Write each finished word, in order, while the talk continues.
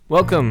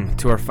Welcome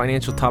to our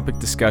financial topic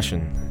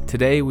discussion.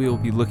 Today we will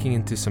be looking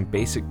into some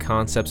basic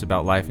concepts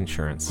about life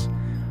insurance.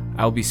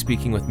 I will be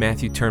speaking with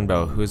Matthew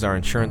Turnbow, who is our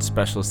insurance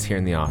specialist here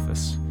in the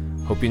office.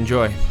 Hope you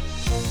enjoy.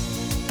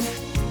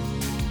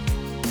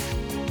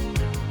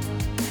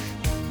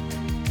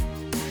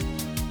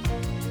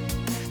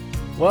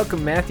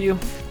 Welcome, Matthew.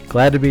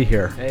 Glad to be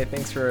here. Hey,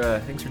 thanks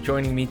for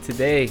joining me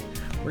today.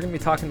 We're going to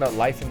be talking about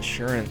life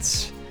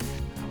insurance.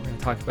 We're going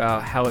to talk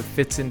about how it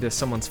fits into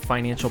someone's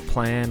financial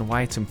plan,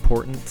 why it's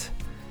important.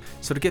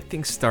 So to get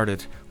things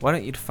started, why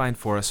don't you define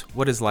for us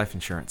what is life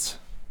insurance?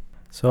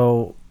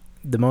 So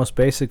the most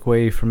basic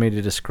way for me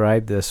to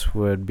describe this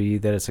would be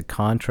that it's a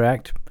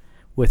contract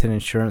with an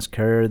insurance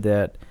carrier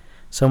that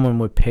someone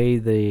would pay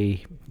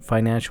the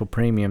financial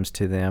premiums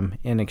to them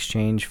in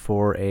exchange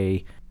for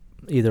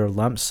either a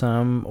lump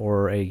sum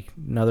or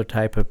another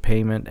type of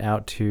payment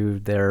out to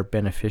their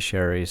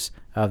beneficiaries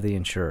of the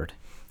insured.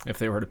 If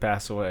they were to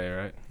pass away,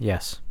 right?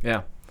 Yes.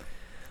 Yeah.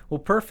 Well,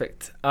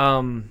 perfect.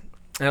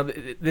 Now,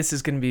 this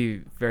is going to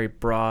be very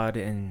broad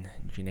and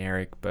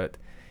generic, but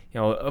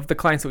of the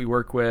clients that we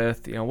work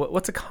with,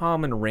 what's a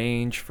common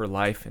range for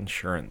life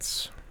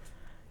insurance?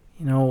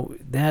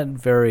 That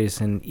varies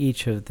in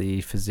each of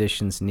the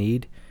physician's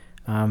need,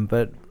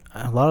 but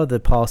a lot of the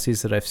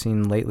policies that I've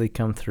seen lately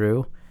come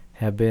through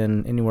have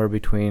been anywhere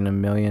between $1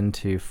 million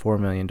to $4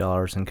 million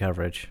in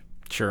coverage.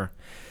 Sure.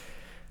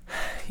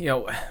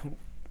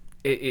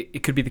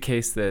 It could be the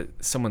case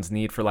that someone's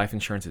need for life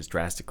insurance is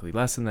drastically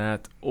less than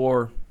that,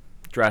 or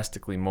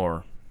drastically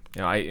more.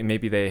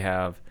 Maybe they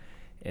have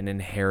an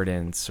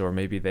inheritance, or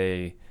maybe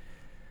they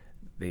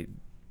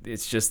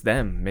it's just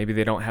them. Maybe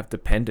they don't have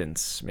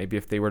dependents. Maybe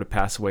if they were to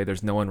pass away,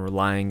 there's no one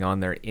relying on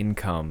their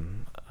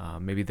income.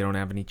 Maybe they don't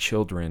have any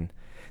children.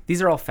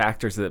 These are all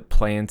factors that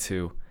play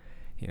into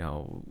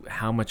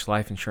how much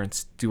life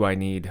insurance do I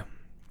need?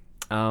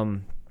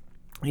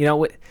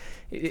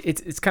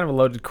 It's kind of a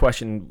loaded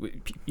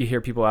question. You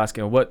hear people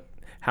asking,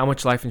 how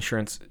much life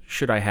insurance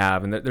should I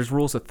have? And there's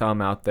rules of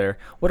thumb out there.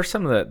 What are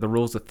some of the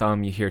rules of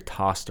thumb you hear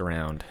tossed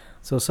around?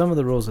 So some of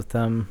the rules of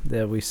thumb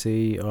that we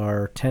see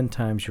are 10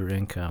 times your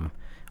income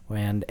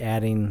and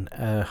adding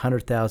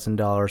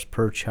 $100,000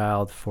 per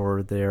child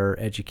for their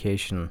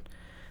education.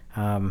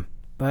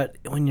 But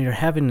when you're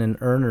having an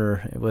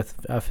earner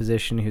with a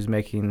physician who's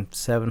making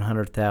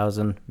 $700,000,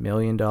 $1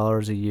 million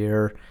a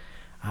year,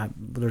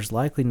 there's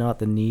likely not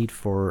the need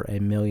for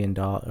 $1 million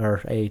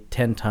or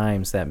 10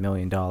 times that $1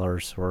 million,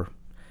 or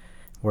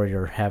where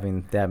you're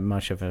having that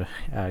much of a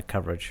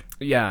coverage.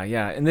 Yeah,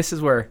 and this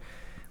is where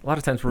a lot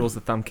of times rules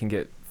of thumb can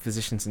get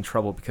physicians in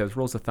trouble, because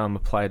rules of thumb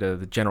apply to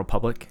the general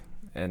public,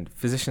 and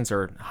physicians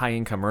are high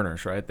income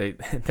earners, right?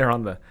 They're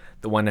on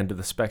the one end of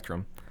the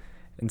spectrum.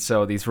 And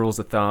so these rules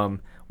of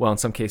thumb, well, in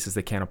some cases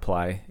they can't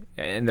apply,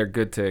 and they're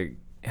good to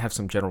have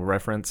some general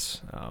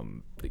reference.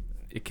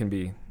 It can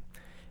be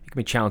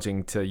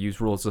challenging to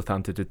use rules of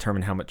thumb to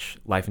determine how much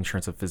life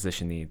insurance a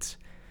physician needs.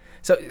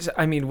 So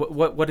I mean,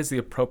 what is the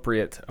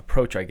appropriate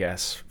approach, I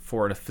guess,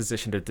 for a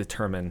physician to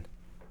determine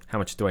how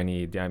much do I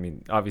need? I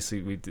mean,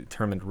 obviously we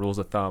determined rules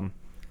of thumb,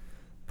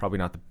 probably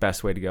not the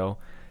best way to go.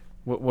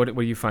 What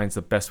do you find is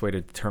the best way to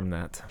determine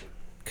that?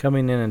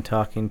 Coming in and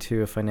talking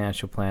to a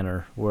financial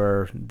planner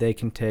where they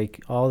can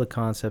take all the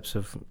concepts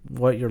of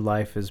what your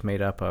life is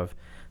made up of.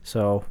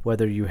 So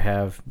whether you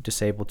have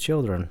disabled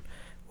children,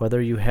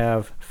 whether you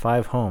have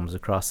 5 homes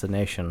across the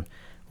nation,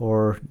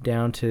 or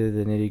down to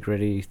the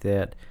nitty-gritty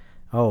that,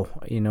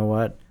 you know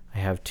what, I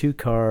have 2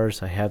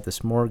 cars, I have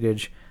this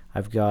mortgage,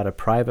 I've got a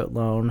private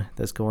loan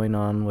that's going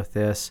on with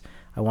this,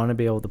 I want to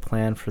be able to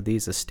plan for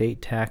these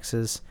estate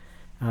taxes.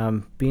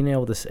 Being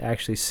able to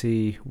actually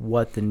see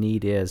what the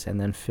need is and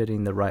then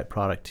fitting the right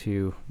product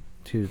to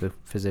the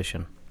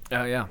physician.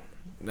 Oh, yeah.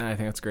 I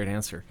think that's a great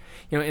answer.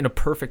 In a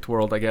perfect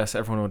world, I guess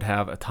everyone would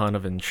have a ton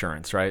of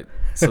insurance, right?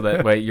 So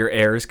that way your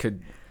heirs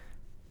could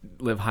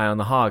live high on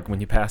the hog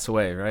when you pass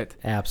away, right?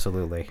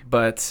 Absolutely.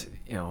 But,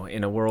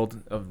 in a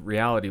world of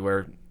reality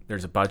where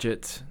there's a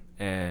budget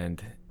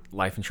and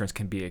life insurance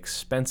can be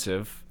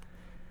expensive,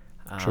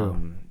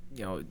 True.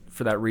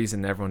 For that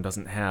reason, everyone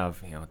doesn't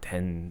have,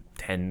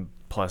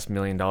 $10+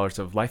 million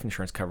of life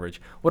insurance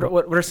coverage. What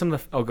are some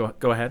of the...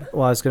 go ahead.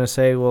 Well, I was going to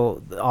say,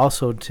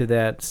 also to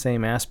that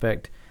same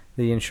aspect,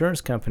 the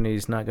insurance company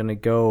is not going to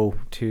go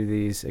to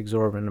these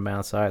exorbitant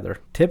amounts either.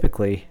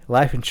 Typically,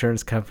 life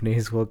insurance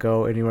companies will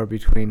go anywhere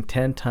between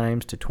 10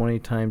 times to 20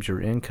 times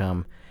your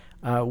income,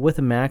 with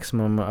a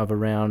maximum of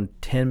around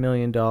 $10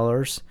 million.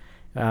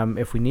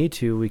 If we need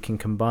to, we can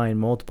combine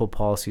multiple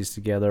policies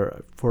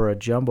together for a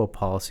jumbo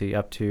policy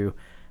up to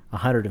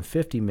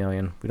 $150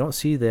 million. We don't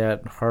see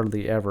that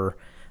hardly ever,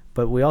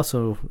 but we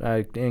also,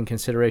 in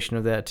consideration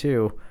of that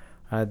too,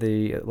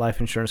 the life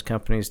insurance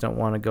companies don't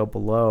want to go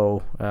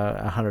below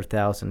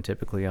 $100,000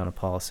 typically on a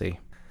policy.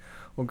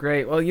 Well,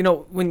 great.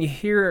 Well, when you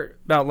hear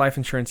about life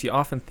insurance, you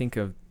often think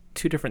of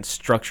 2 different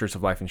structures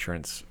of life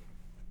insurance: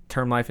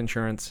 term life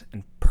insurance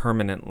and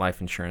permanent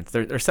life insurance.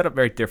 They're set up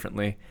very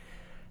differently,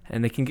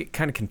 and they can get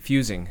kind of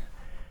confusing.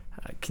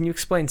 Can you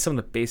explain some of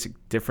the basic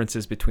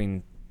differences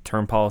between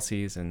term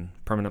policies and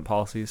permanent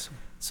policies?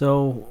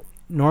 So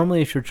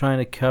normally if you're trying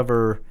to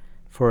cover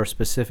for a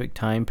specific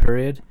time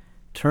period,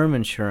 term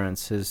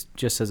insurance is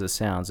just as it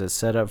sounds. It's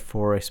set up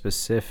for a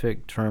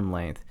specific term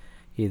length,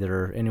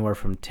 either anywhere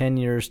from 10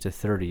 years to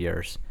 30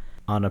 years.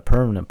 On a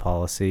permanent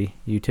policy,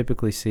 you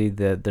typically see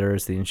that there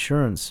is the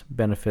insurance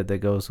benefit that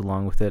goes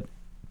along with it,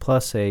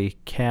 plus a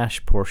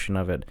cash portion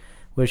of it,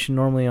 which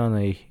normally on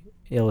a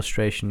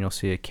illustration you'll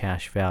see a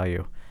cash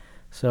value.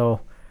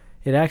 So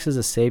it acts as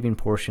a saving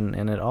portion,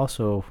 and it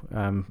also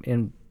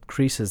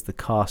increases the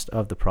cost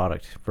of the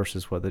product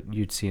versus what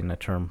you'd see in a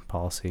term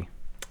policy.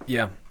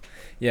 Yeah.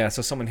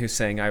 So someone who's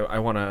saying, I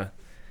want to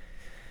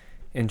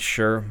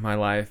insure my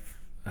life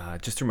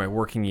just through my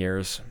working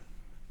years,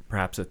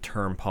 perhaps a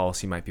term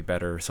policy might be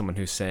better. Someone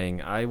who's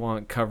saying, I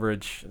want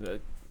coverage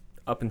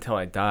up until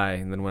I die,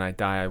 and then when I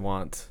die I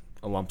want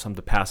a lump sum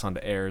to pass on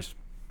to heirs,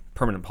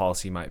 permanent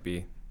policy might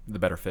be the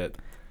better fit.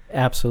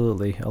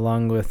 Absolutely.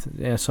 Along with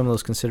some of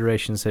those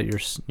considerations that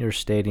you're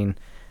stating,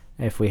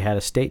 if we had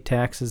estate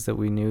taxes that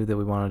we knew that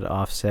we wanted to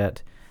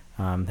offset,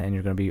 and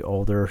you're going to be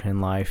older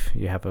in life,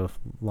 you have a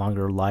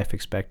longer life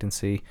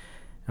expectancy,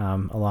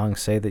 along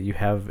say that you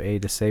have a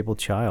disabled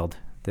child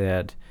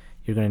that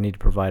you're going to need to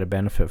provide a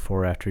benefit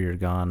for after you're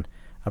gone,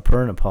 a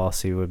permanent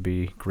policy would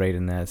be great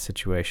in that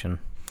situation.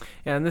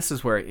 Yeah, and this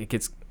is where it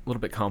gets a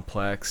little bit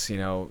complex,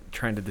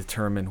 trying to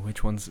determine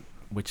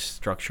which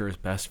structure is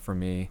best for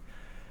me.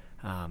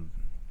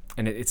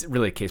 And it's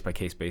really a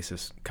case-by-case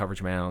basis,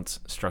 coverage amounts,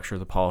 structure of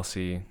the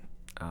policy.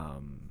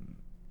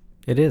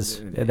 It is.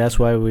 And that's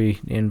why we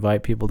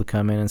invite people to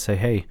come in and say,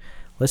 hey,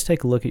 let's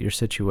take a look at your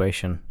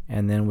situation,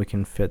 and then we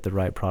can fit the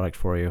right product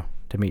for you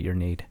to meet your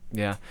need.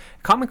 Yeah.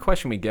 A common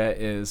question we get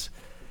is,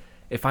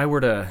 if I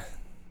were to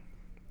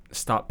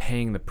stop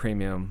paying the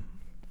premium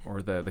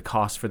or the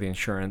cost for the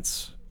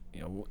insurance,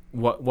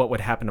 what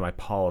would happen to my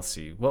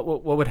policy?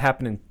 What would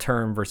happen in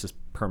term versus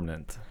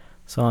permanent?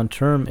 So on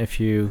term, if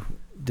you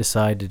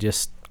decide to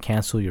just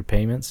cancel your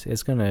payments,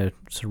 it's going to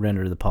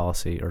surrender the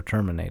policy or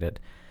terminate it.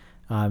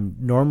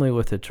 Normally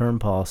with a term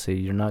policy,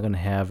 you're not going to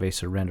have a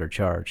surrender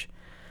charge.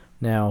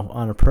 Now,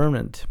 on a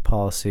permanent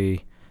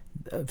policy,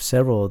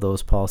 several of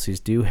those policies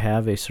do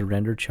have a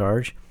surrender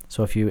charge.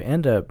 So if you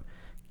end up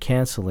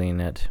canceling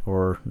it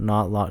or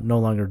no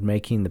longer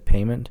making the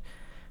payment,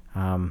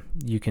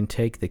 you can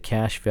take the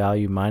cash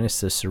value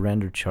minus the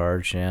surrender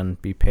charge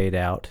and be paid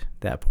out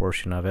that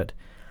portion of it.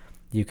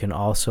 You can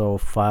also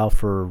file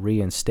for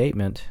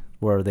reinstatement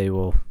where they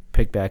will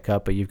pick back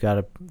up, but you've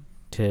got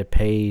to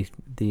pay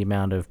the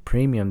amount of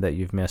premium that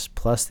you've missed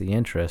plus the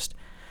interest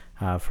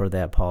for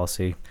that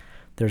policy.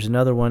 There's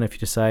another one if you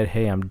decide,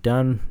 hey, I'm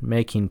done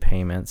making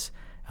payments.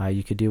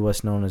 You could do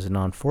what's known as a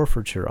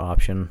non-forfeiture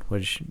option,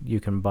 which you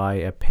can buy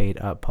a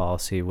paid-up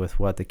policy with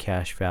what the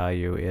cash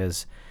value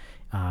is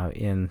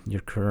in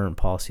your current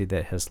policy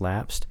that has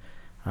lapsed,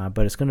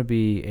 but it's going to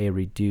be a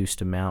reduced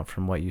amount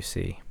from what you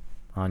see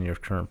on your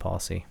current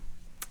policy.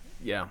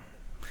 Yeah.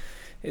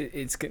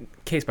 It's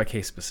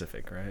case-by-case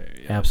specific, right?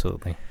 Yeah.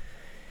 Absolutely.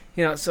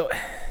 So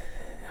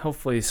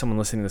hopefully someone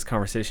listening to this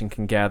conversation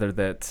can gather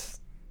that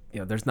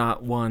there's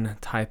not one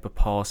type of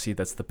policy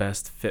that's the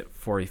best fit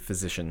for a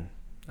physician.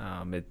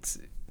 It's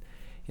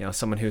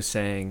someone who's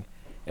saying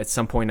at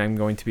some point I'm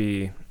going to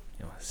be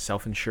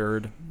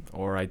self-insured,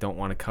 or I don't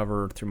want to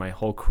cover through my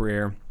whole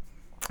career.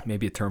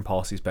 Maybe a term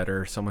policy is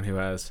better. Someone who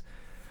has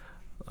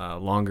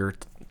longer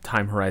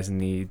time horizon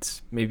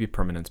needs, maybe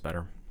permanent's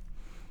better.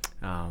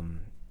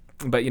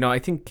 But I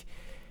think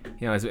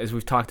as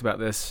we've talked about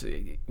this,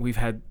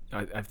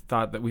 I've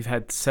thought that we've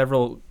had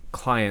several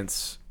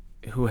clients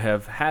who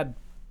have had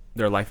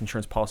their life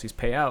insurance policies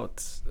pay out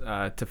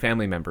to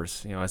family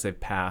members, as they've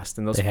passed,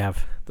 and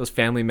those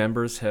family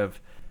members have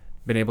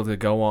been able to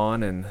go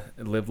on and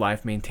live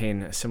life,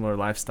 maintain a similar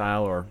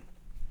lifestyle, or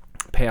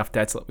pay off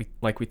debts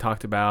like we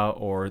talked about,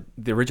 or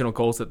the original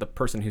goals that the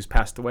person who's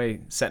passed away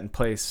set in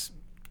place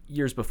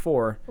years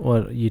before.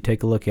 Well, you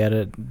take a look at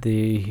it,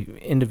 the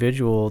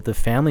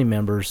family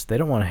members, they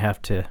don't want to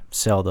have to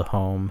sell the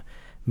home,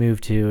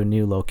 move to a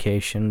new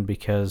location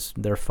because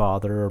their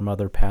father or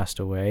mother passed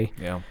away.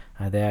 Yeah.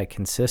 That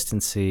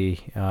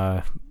consistency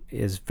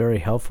is very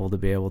helpful to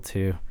be able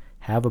to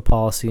have a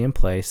policy in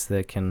place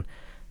that can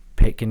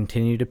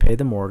continue to pay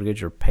the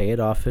mortgage or pay it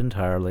off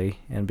entirely,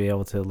 and be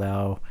able to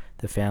allow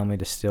the family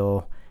to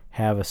still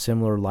have a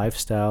similar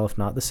lifestyle, if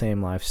not the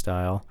same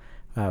lifestyle,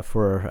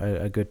 for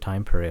a good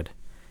time period.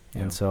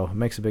 And so it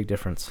makes a big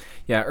difference.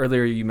 Yeah,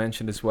 earlier you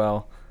mentioned as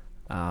well,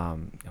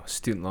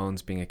 student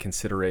loans being a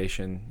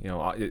consideration.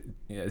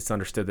 It's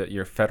understood that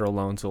your federal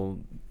loans will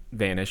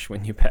vanish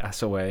when you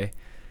pass away.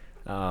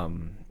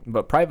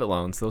 But private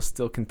loans, they'll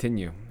still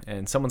continue,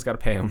 and someone's got to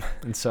pay them.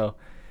 And so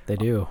they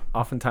do.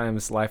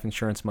 Oftentimes life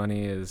insurance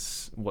money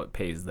is what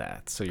pays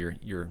that. So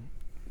your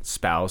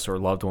spouse or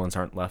loved ones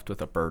aren't left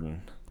with a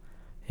burden.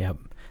 Yep.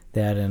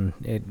 That, and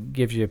it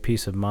gives you a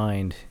peace of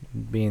mind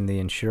being the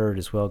insured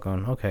as well,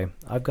 going, okay,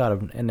 I've got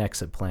an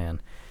exit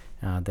plan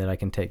that I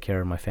can take care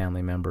of my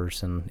family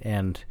members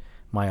and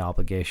my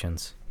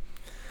obligations.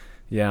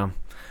 Yeah.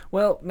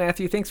 Well,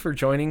 Matthew, thanks for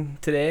joining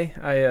today.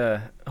 I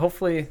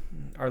hopefully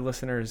our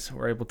listeners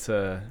were able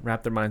to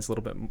wrap their minds a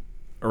little bit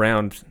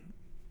around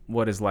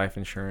what is life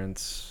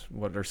insurance,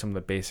 what are some of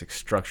the basic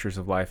structures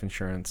of life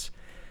insurance,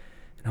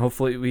 and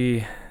hopefully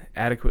we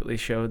adequately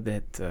showed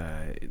that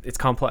it's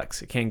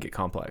complex. It can get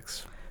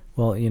complex.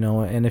 Well,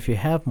 and if you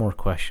have more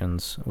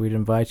questions, we'd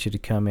invite you to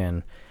come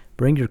in.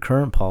 Bring your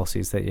current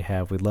policies that you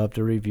have. We'd love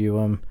to review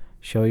them,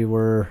 show you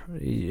where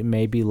it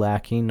may be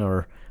lacking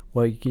or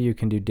what you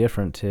can do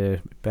different to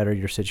better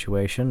your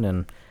situation,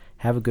 and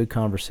have a good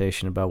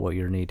conversation about what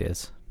your need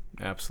is.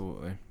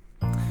 Absolutely.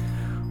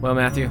 Well,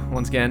 Matthew,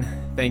 once again,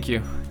 thank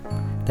you.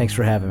 Thanks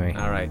for having me.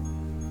 All right.